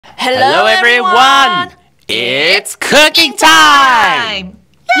Hello everyone! It's cooking time!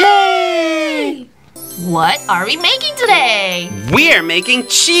 Yay! What are we making today? We're making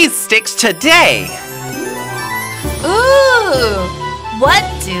cheese sticks today! Ooh! What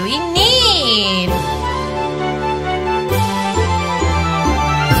do we need?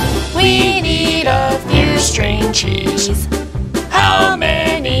 We need a few string cheese. How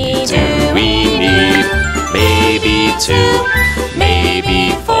many do we need? Maybe 2,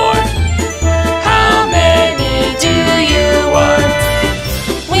 maybe 4. How many do you want?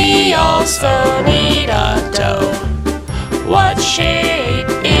 We also need a dough. What shape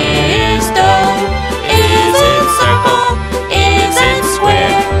is dough? Is it circle? Is it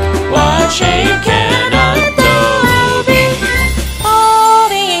square? What shape can a dough be? All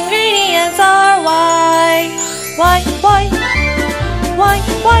the ingredients are white. White, white, white,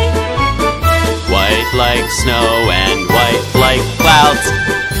 white. White like snow and white like clouds.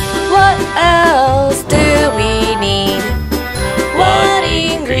 What else do we need? What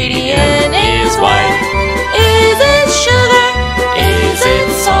ingredient is white? Is it sugar? Is it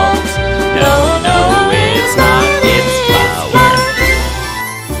salt? No, no, it's not. It's flour.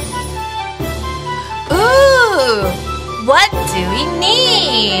 Ooh! What do we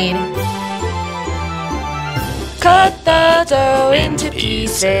need? Cut the dough into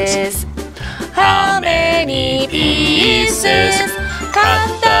pieces. How many pieces? Cut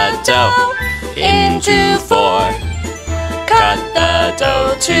the dough into 4. Cut the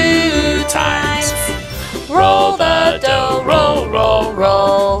dough 2 times. Roll the dough, roll, roll,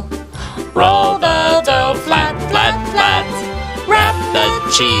 roll. Roll the dough flat, flat, flat. Wrap the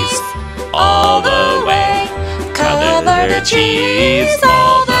cheese all the way. Cover the cheese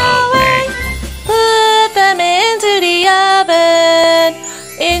all the way. Put them into the oven.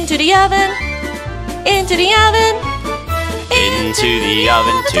 Into the oven. Into the oven. Into the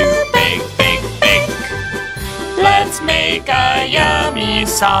oven to bake, bake, bake. Let's make a yummy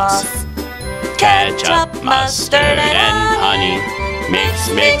sauce. Ketchup, mustard, and honey. Mix,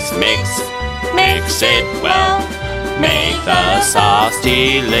 mix, mix. Mix it well. Make the sauce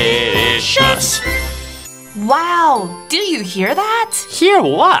delicious. Wow! Do you hear that? Hear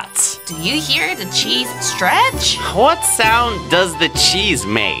what? Do you hear the cheese stretch? What sound does the cheese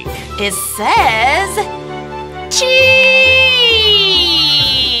make? It says cheese!